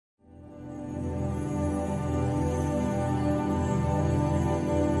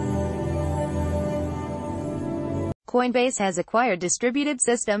Coinbase has acquired Distributed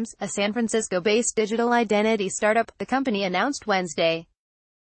Systems, a San Francisco-based digital identity startup, the company announced Wednesday.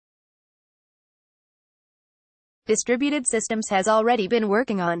 Distributed Systems has already been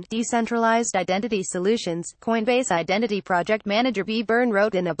working on decentralized identity solutions, Coinbase Identity Project Manager B. Byrne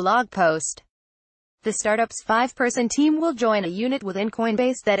wrote in a blog post. The startup's 5-person team will join a unit within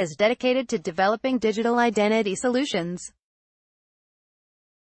Coinbase that is dedicated to developing digital identity solutions.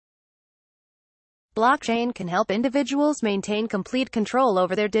 Blockchain can help individuals maintain complete control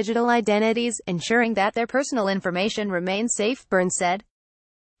over their digital identities, ensuring that their personal information remains safe, Byrne said.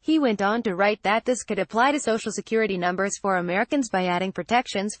 He went on to write that this could apply to Social Security numbers for Americans by adding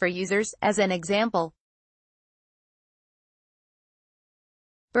protections for users, as an example.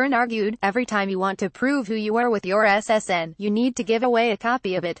 Byrne argued, every time you want to prove who you are with your SSN, you need to give away a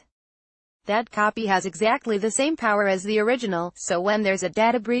copy of it. That copy has exactly the same power as the original, so when there's a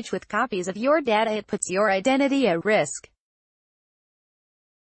data breach with copies of your data, it puts your identity at risk.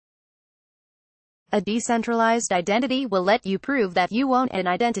 A decentralized identity will let you prove that you own an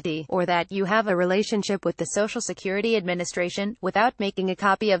identity, or that you have a relationship with the Social Security Administration, without making a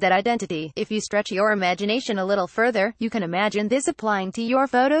copy of that identity. If you stretch your imagination a little further, you can imagine this applying to your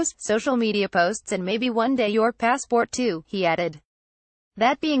photos, social media posts, and maybe one day your passport too, he added.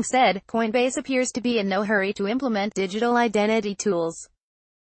 That being said, Coinbase appears to be in no hurry to implement digital identity tools.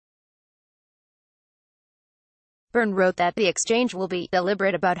 Byrne wrote that the exchange will be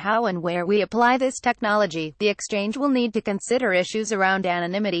deliberate about how and where we apply this technology. The exchange will need to consider issues around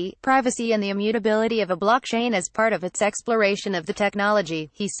anonymity, privacy, and the immutability of a blockchain as part of its exploration of the technology,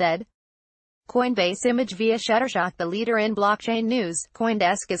 he said. Coinbase image via Shutterstock. The leader in blockchain news,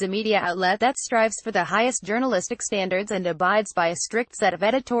 CoinDesk is a media outlet that strives for the highest journalistic standards and abides by a strict set of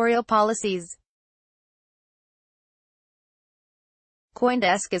editorial policies.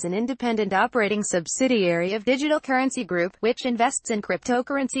 CoinDesk is an independent operating subsidiary of Digital Currency Group, which invests in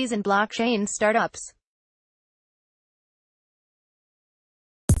cryptocurrencies and blockchain startups.